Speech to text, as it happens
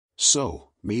So,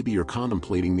 maybe you're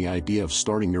contemplating the idea of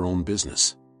starting your own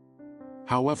business.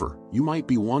 However, you might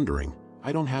be wondering,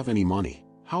 I don't have any money,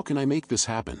 how can I make this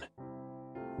happen?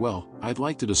 Well, I'd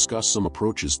like to discuss some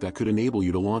approaches that could enable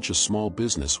you to launch a small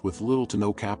business with little to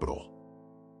no capital.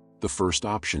 The first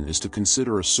option is to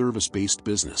consider a service-based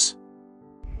business.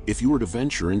 If you were to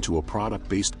venture into a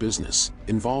product-based business,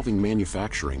 involving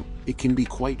manufacturing, it can be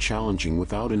quite challenging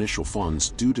without initial funds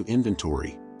due to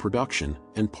inventory, production,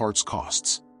 and parts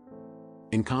costs.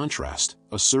 In contrast,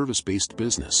 a service-based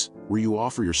business, where you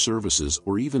offer your services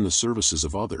or even the services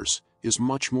of others, is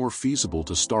much more feasible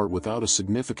to start without a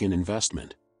significant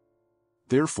investment.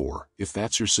 Therefore, if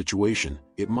that's your situation,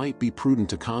 it might be prudent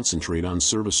to concentrate on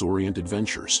service-oriented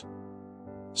ventures.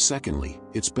 Secondly,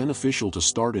 it's beneficial to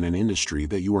start in an industry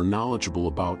that you are knowledgeable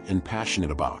about and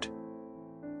passionate about.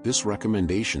 This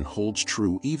recommendation holds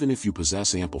true even if you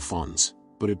possess ample funds,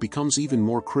 but it becomes even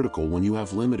more critical when you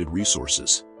have limited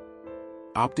resources.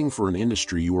 Opting for an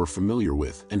industry you are familiar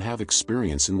with and have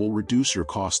experience in will reduce your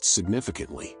costs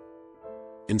significantly.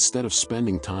 Instead of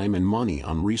spending time and money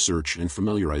on research and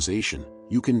familiarization,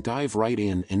 you can dive right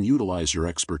in and utilize your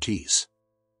expertise.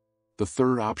 The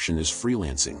third option is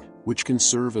freelancing, which can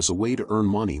serve as a way to earn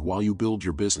money while you build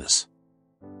your business.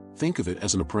 Think of it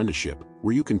as an apprenticeship,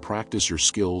 where you can practice your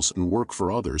skills and work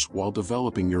for others while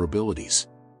developing your abilities.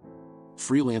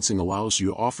 Freelancing allows you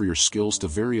to offer your skills to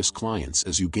various clients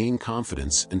as you gain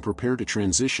confidence and prepare to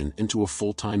transition into a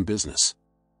full-time business.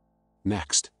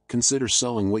 Next, consider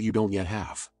selling what you don't yet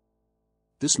have.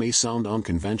 This may sound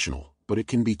unconventional, but it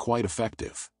can be quite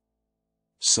effective.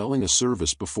 Selling a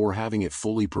service before having it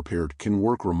fully prepared can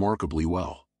work remarkably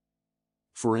well.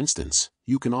 For instance,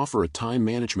 you can offer a time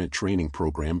management training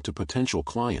program to potential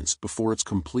clients before its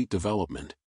complete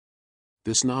development.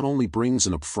 This not only brings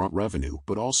an upfront revenue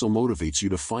but also motivates you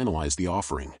to finalize the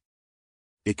offering.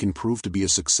 It can prove to be a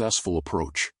successful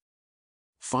approach.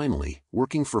 Finally,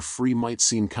 working for free might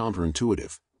seem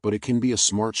counterintuitive, but it can be a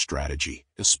smart strategy,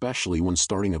 especially when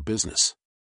starting a business.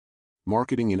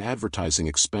 Marketing and advertising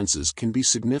expenses can be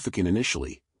significant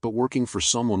initially, but working for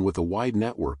someone with a wide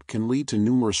network can lead to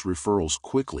numerous referrals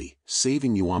quickly,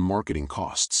 saving you on marketing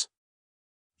costs.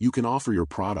 You can offer your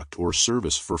product or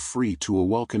service for free to a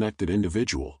well-connected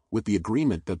individual, with the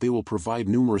agreement that they will provide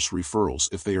numerous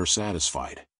referrals if they are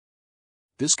satisfied.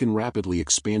 This can rapidly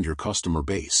expand your customer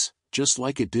base, just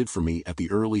like it did for me at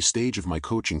the early stage of my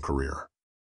coaching career.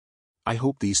 I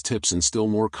hope these tips instill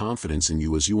more confidence in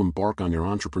you as you embark on your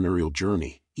entrepreneurial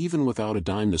journey, even without a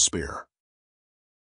dime to spare.